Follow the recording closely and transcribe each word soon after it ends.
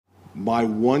My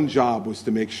one job was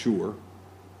to make sure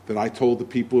that I told the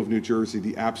people of New Jersey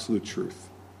the absolute truth.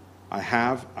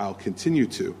 I'll continue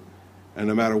to, and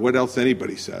no matter what else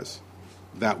anybody says,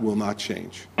 that will not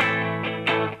change.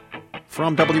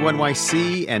 From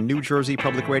WNYC and New Jersey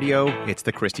Public Radio, it's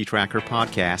the Christie Tracker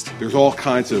podcast. There's all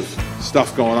kinds of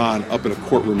stuff going on up in a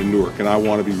courtroom in Newark, and I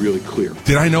want to be really clear.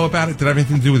 Did I know about it? Did I have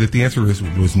anything to do with it? The answer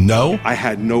was no. I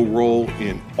had no role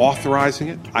in authorizing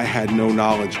it. I had no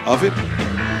knowledge of it.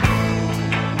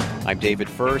 I'm David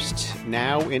First.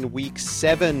 Now in week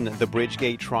 7, the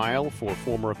Bridgegate trial for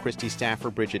former Christie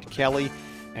staffer Bridget Kelly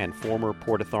and former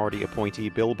Port Authority appointee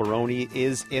Bill Baroni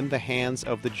is in the hands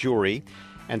of the jury.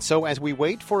 And so as we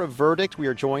wait for a verdict, we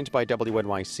are joined by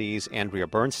WNYC's Andrea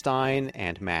Bernstein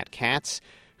and Matt Katz,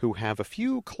 who have a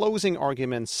few closing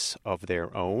arguments of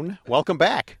their own. Welcome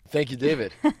back. Thank you,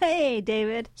 David. Hey,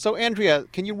 David. So, Andrea,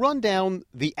 can you run down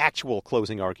the actual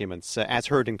closing arguments as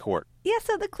heard in court? Yeah,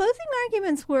 so the closing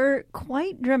arguments were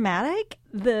quite dramatic.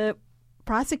 The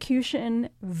prosecution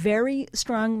very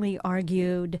strongly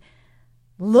argued,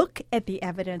 look at the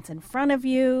evidence in front of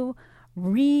you,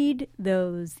 read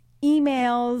those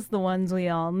emails, the ones we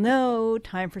all know,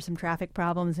 time for some traffic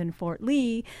problems in Fort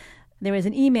Lee. There was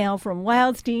an email from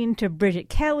Wildstein to Bridget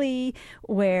Kelly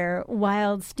where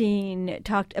Wildstein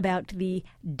talked about the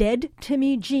dead to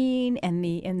me gene and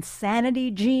the insanity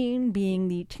gene being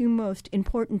the two most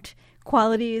important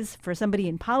qualities for somebody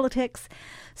in politics.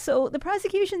 So the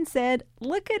prosecution said,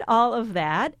 look at all of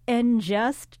that and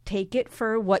just take it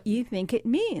for what you think it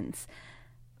means.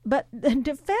 But the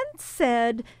defense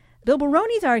said Bill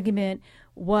Baroni's argument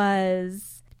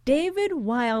was David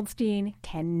Wildstein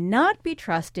cannot be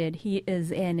trusted. He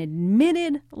is an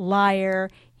admitted liar.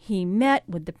 He met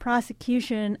with the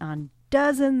prosecution on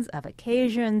dozens of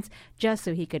occasions just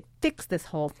so he could fix this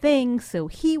whole thing, so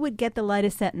he would get the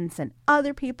lightest sentence and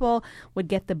other people would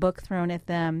get the book thrown at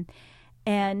them.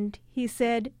 And he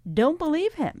said, don't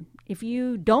believe him. If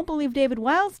you don't believe David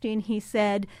Wildstein, he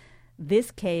said, this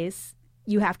case,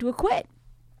 you have to acquit.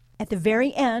 At the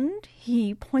very end,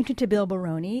 he pointed to Bill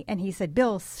Baroni and he said,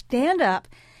 Bill, stand up.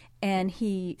 And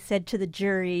he said to the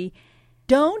jury,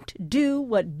 don't do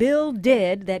what Bill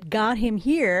did that got him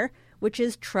here, which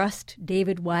is trust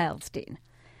David Wildstein.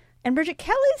 And Bridget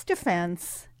Kelly's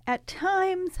defense, at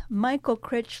times, Michael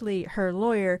Critchley, her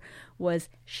lawyer, was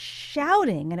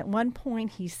shouting. And at one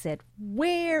point he said,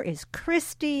 where is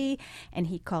Christie? And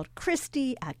he called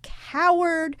Christie a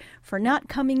coward for not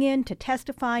coming in to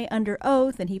testify under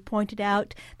oath. And he pointed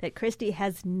out that Christie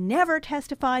has never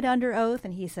testified under oath.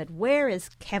 And he said, where is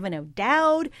Kevin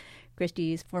O'Dowd,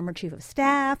 Christie's former chief of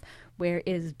staff? Where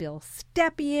is Bill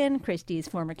Stepien, Christie's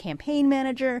former campaign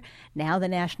manager, now the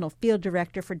national field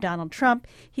director for Donald Trump?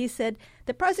 He said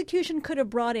the prosecution could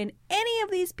have brought in any of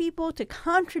these people to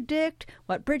contradict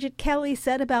what Bridget Kelly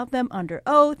said about them under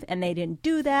oath, and they didn't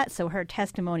do that, so her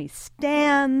testimony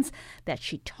stands, that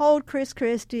she told Chris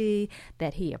Christie,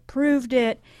 that he approved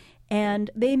it, and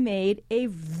they made a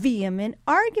vehement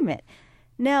argument.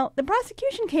 Now, the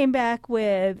prosecution came back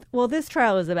with, well, this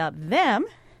trial is about them,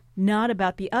 not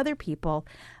about the other people,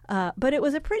 but it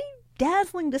was a pretty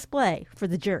dazzling display for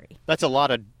the jury. That's a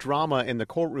lot of drama in the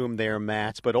courtroom there,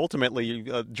 Matt, but ultimately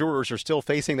jurors are still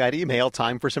facing that email,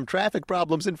 time for some traffic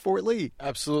problems in Fort Lee.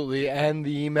 Absolutely, and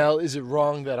the email, is it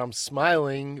wrong that I'm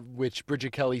smiling, which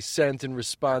Bridget Kelly sent in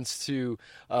response to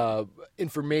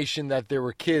information that there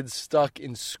were kids stuck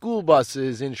in school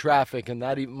buses in traffic, and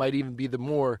that might even be the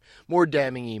more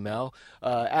damning email.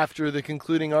 After the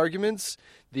concluding arguments,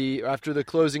 after the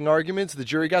closing arguments, the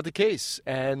jury got the case,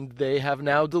 and they have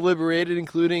now deliberated,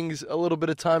 including a little bit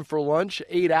of time for lunch,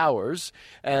 8 hours,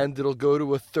 and it'll go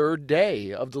to a third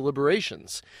day of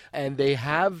deliberations. And they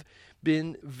have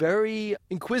been very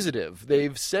inquisitive.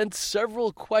 They've sent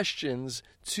several questions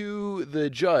to the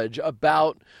judge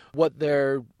about what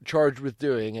they're charged with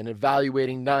doing and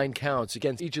evaluating 9 counts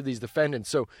against each of these defendants.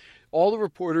 So all the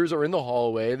reporters are in the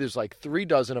hallway. There's like 3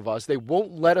 dozen of us. They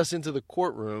won't let us into the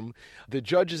courtroom. The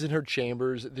judge is in her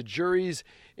chambers. The jury's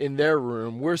in their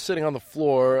room. We're sitting on the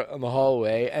floor in the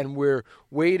hallway, and we're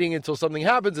waiting until something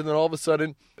happens. And then all of a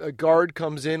sudden, a guard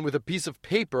comes in with a piece of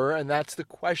paper, and that's the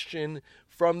question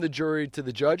from the jury to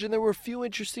the judge. And there were a few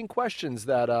interesting questions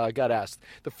that got asked.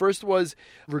 The first was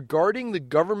regarding the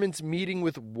government's meeting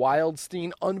with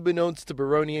Wildstein, unbeknownst to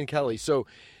Baroni and Kelly. So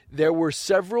there were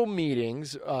several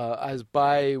meetings, as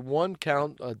by one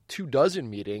count, 24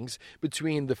 meetings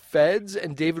between the feds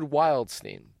and David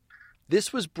Wildstein.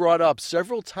 This was brought up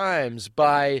several times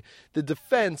by the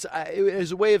defense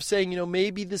as a way of saying,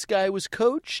 maybe this guy was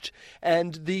coached.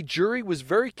 And the jury was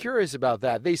very curious about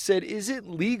that. They said, is it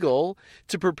legal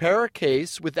to prepare a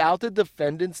case without the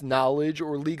defendant's knowledge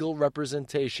or legal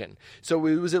representation? So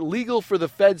was it legal for the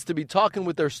feds to be talking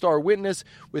with their star witness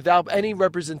without any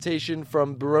representation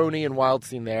from Baroni and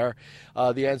Wildstein there?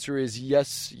 The answer is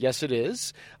yes, it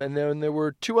is. And then there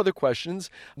were two other questions.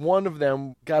 One of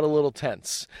them got a little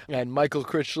tense. And Michael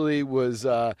Christie was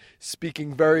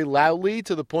speaking very loudly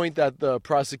to the point that the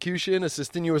prosecution,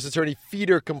 Assistant U.S. Attorney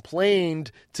Feeder,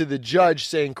 complained to the judge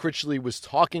saying Christie was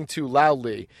talking too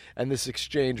loudly. And this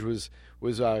exchange was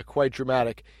quite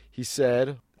dramatic. He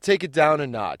said, "Take it down a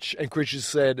notch." And Christie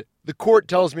said, "The court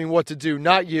tells me what to do,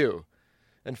 not you."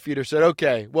 And Feeder said,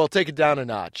 "Okay, well, take it down a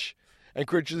notch." And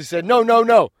Christie said,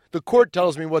 No. The court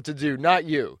tells me what to do, not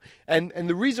you. And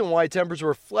the reason why tempers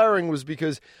were flaring was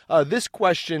because this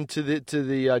question to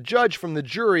the judge from the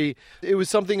jury, it was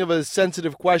something of a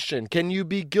sensitive question. Can you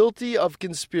be guilty of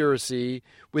conspiracy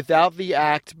without the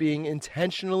act being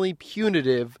intentionally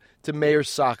punitive to Mayor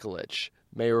Sokolich,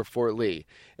 mayor of Fort Lee?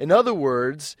 In other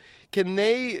words, can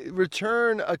they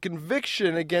return a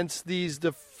conviction against these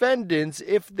defendants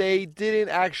if they didn't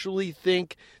actually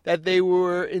think that they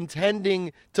were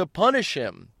intending to punish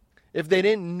him? If they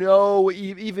didn't know,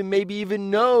 maybe even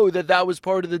know that was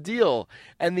part of the deal?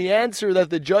 And the answer that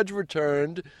the judge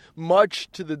returned, much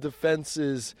to the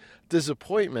defense's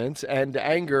disappointment and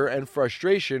anger and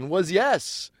frustration, was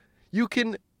yes. You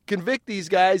can convict these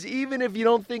guys even if you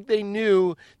don't think they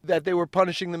knew that they were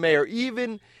punishing the mayor.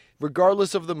 Even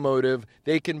regardless of the motive,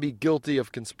 they can be guilty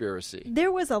of conspiracy.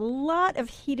 There was a lot of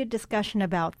heated discussion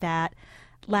about that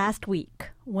last week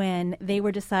when they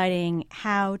were deciding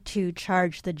how to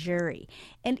charge the jury.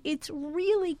 And it's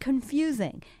really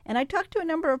confusing. And I talked to a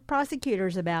number of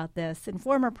prosecutors about this, and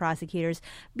former prosecutors,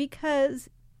 because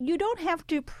you don't have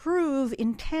to prove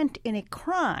intent in a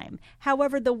crime.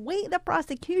 However, the way the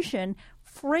prosecution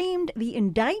framed the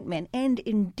indictment and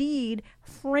indeed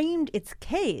framed its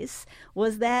case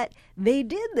was that they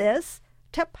did this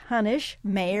to punish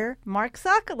Mayor Mark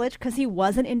Sokolich because he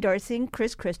wasn't endorsing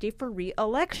Chris Christie for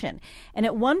re-election. And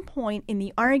at one point in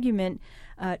the argument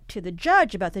to the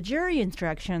judge about the jury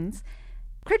instructions,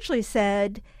 Critchley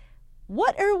said,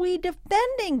 "What are we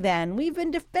defending then? We've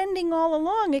been defending all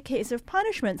along a case of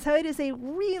punishment." So it is a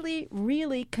really,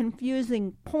 really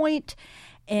confusing point.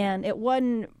 And at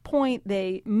one point,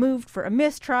 they moved for a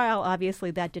mistrial. Obviously,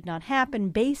 that did not happen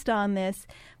based on this.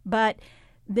 But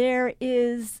there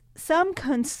is some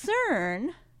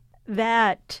concern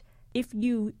that if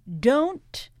you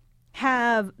don't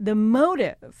have the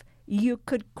motive, you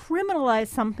could criminalize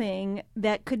something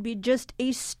that could be just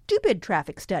a stupid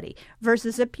traffic study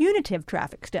versus a punitive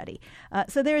traffic study.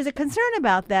 So there is a concern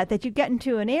about that you get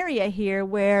into an area here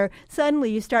where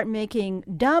suddenly you start making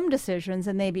dumb decisions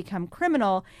and they become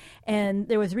criminal. And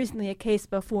there was recently a case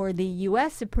before the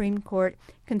U.S. Supreme Court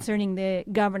concerning the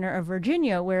governor of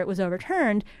Virginia where it was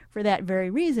overturned for that very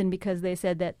reason, because they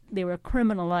said that they were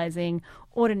criminalizing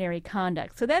ordinary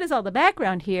conduct. So that is all the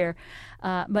background here.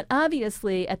 But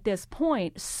obviously, at this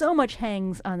point, so much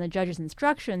hangs on the judge's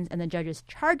instructions and the judge's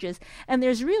charges, and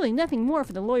there's really nothing more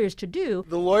for the lawyers to do.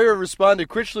 The lawyer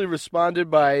Critchley responded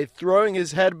by throwing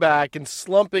his head back and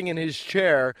slumping in his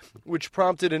chair, which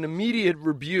prompted an immediate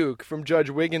rebuke from Judge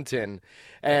Wigginton.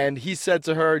 And he said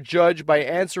to her, "Judge, by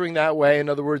answering that way, in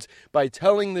other words, by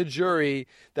telling the jury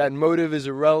that motive is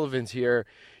irrelevant here,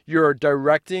 you're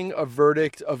directing a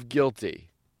verdict of guilty."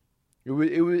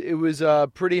 It was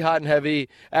pretty hot and heavy.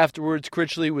 Afterwards,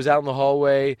 Critchley was out in the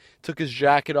hallway, took his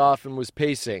jacket off, and was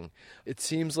pacing. It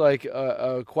seems like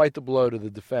quite the blow to the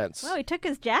defense. Well, he took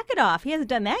his jacket off. He hasn't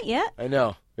done that yet. I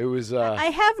know. It was. I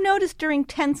have noticed during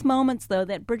tense moments, though,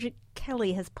 that Bridget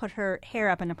Kelly has put her hair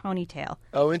up in a ponytail.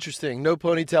 Oh, interesting. No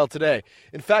ponytail today.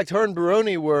 In fact, her and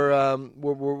Baroni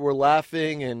were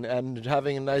laughing and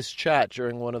having a nice chat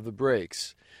during one of the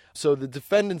breaks. So the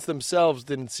defendants themselves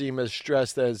didn't seem as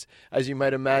stressed as you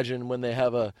might imagine when they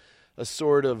have a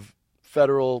sort of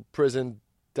federal prison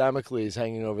Damocles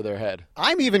hanging over their head.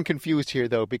 I'm even confused here,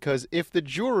 though, because if the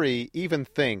jury even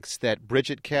thinks that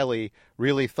Bridget Kelly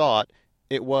really thought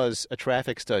it was a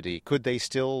traffic study, could they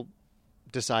still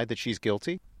decide that she's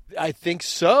guilty? I think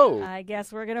so. I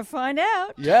guess we're going to find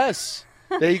out. Yes,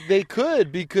 they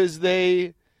could, because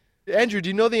they... Andrew, do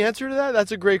you know the answer to that?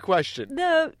 That's a great question.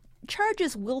 The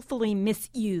charges willfully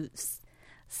misuse.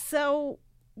 So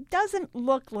doesn't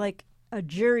look like a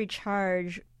jury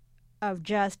charge of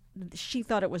just she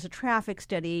thought it was a traffic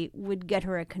study would get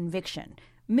her a conviction.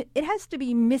 It has to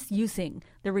be misusing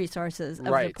the resources of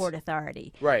the Port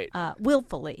Authority. Right.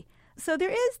 Willfully. So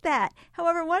there is that.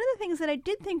 However, one of the things that I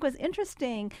did think was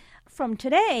interesting from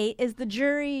today is the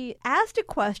jury asked a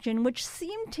question which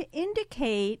seemed to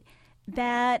indicate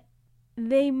that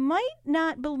they might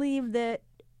not believe that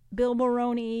Bill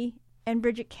Baroni and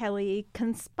Bridget Kelly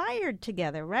conspired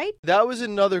together, right? That was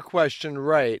another question,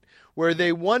 right, where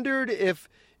they wondered if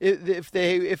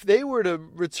they were to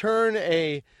return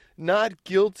a not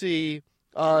guilty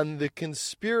on the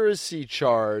conspiracy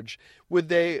charge, would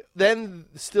they then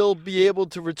still be able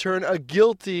to return a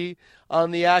guilty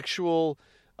on the actual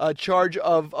charge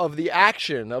of the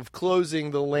action of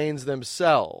closing the lanes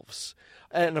themselves?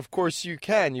 And of course you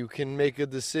can make a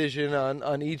decision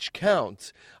on each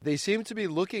count. They seem to be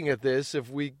looking at this, if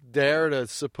we dare to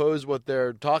suppose what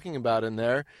they're talking about in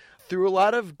there, through a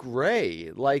lot of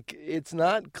gray. Like, it's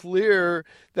not clear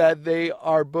that they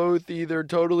are both either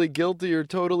totally guilty or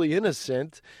totally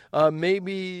innocent.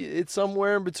 Maybe it's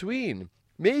somewhere in between.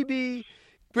 Maybe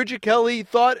Bridget Kelly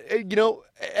thought,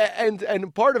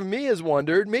 and part of me has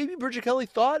wondered, maybe Bridget Kelly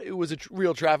thought it was a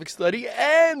real traffic study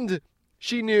and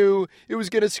she knew it was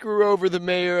going to screw over the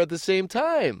mayor at the same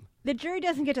time. The jury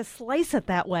doesn't get to slice it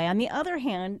that way. On the other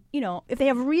hand, if they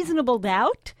have reasonable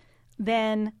doubt,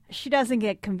 then she doesn't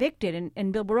get convicted,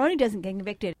 and Bill Baroni doesn't get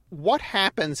convicted. What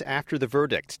happens after the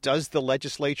verdict? Does the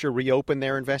legislature reopen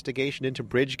their investigation into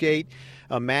Bridgegate?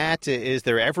 Matt, is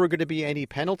there ever going to be any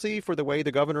penalty for the way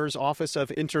the governor's Office of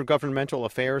Intergovernmental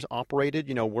Affairs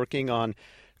operated, working on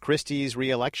Christie's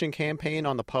re-election campaign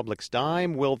on the public's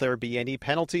dime? Will there be any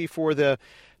penalty for the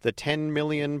 $10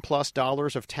 million plus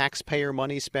of taxpayer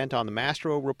money spent on the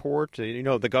Mastro report?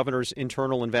 The governor's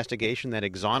internal investigation that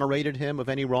exonerated him of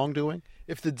any wrongdoing?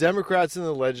 If the Democrats in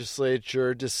the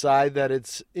legislature decide that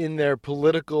it's in their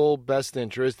political best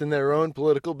interest, in their own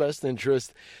political best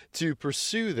interest, to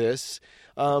pursue this,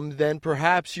 then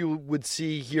perhaps you would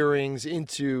see hearings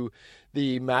into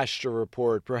the Mastro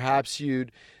report. Perhaps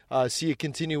you'd see a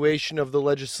continuation of the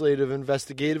Legislative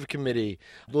Investigative Committee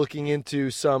looking into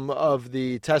some of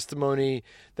the testimony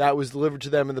that was delivered to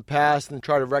them in the past and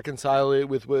try to reconcile it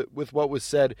with what was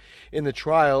said in the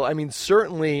trial. I mean,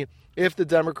 certainly if the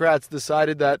Democrats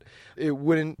decided that it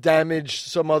wouldn't damage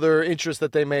some other interest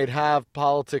that they may have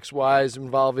politics-wise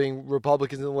involving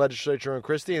Republicans in the legislature and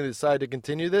Christie, and they decide to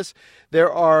continue this,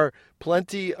 there are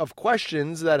plenty of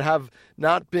questions that have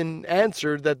not been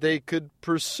answered that they could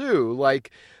pursue,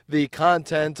 like the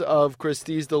content of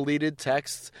Christie's deleted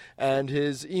texts and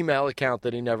his email account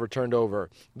that he never turned over.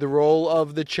 The role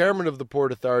of the chairman of the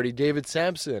Port Authority, David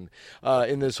Sampson,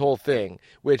 in this whole thing,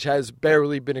 which has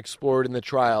barely been explored in the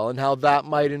trial, and how that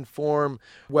might inform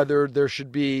whether there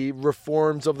should be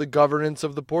reforms of the governance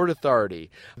of the Port Authority.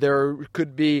 There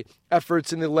could be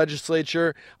efforts in the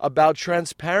legislature about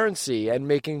transparency and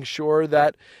making sure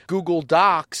that Google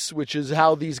Docs, which is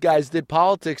how these guys did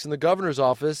politics in the governor's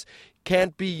office,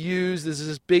 can't be used as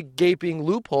this big gaping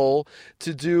loophole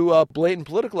to do blatant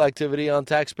political activity on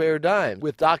taxpayer dime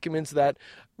with documents that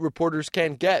reporters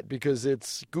can't get because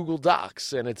it's Google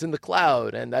Docs and it's in the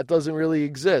cloud, and that doesn't really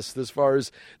exist as far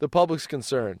as the public's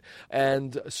concerned.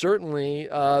 And certainly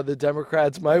the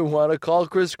Democrats might want to call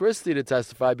Chris Christie to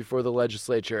testify before the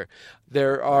legislature.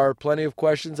 There are plenty of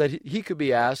questions that he could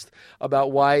be asked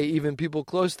about why even people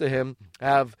close to him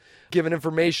have given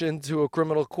information to a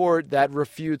criminal court that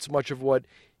refutes much of what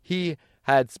he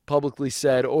had publicly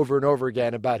said over and over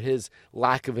again about his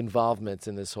lack of involvement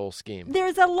in this whole scheme.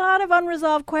 There's a lot of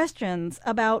unresolved questions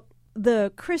about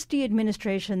the Christie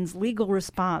administration's legal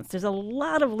response. There's a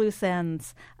lot of loose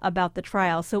ends about the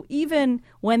trial. So even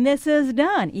when this is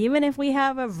done, even if we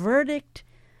have a verdict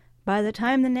by the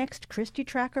time the next Christie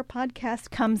Tracker podcast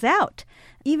comes out,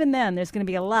 even then there's going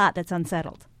to be a lot that's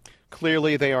unsettled.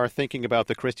 Clearly, they are thinking about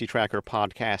the Christie Tracker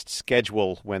podcast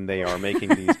schedule when they are making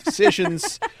these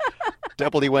decisions.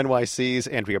 WNYC's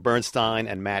Andrea Bernstein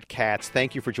and Matt Katz,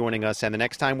 thank you for joining us. And the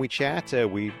next time we chat,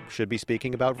 we should be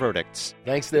speaking about verdicts.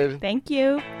 Thanks, David. Thank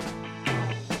you.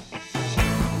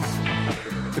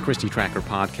 The Christie Tracker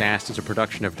podcast is a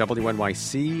production of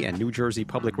WNYC and New Jersey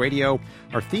Public Radio.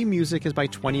 Our theme music is by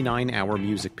 29 Hour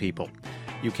Music People.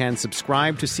 You can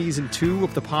subscribe to Season 2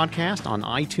 of the podcast on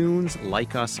iTunes,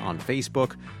 like us on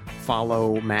Facebook,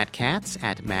 follow Matt Katz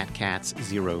at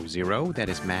MattKatz00, that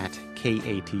is Matt,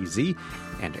 K-A-T-Z,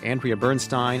 and Andrea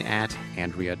Bernstein at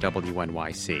Andrea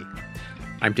WNYC.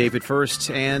 I'm David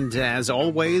First, and as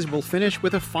always, we'll finish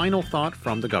with a final thought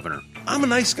from the governor. I'm a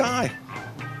nice guy.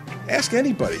 Ask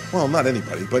anybody. Well, not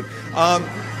anybody, but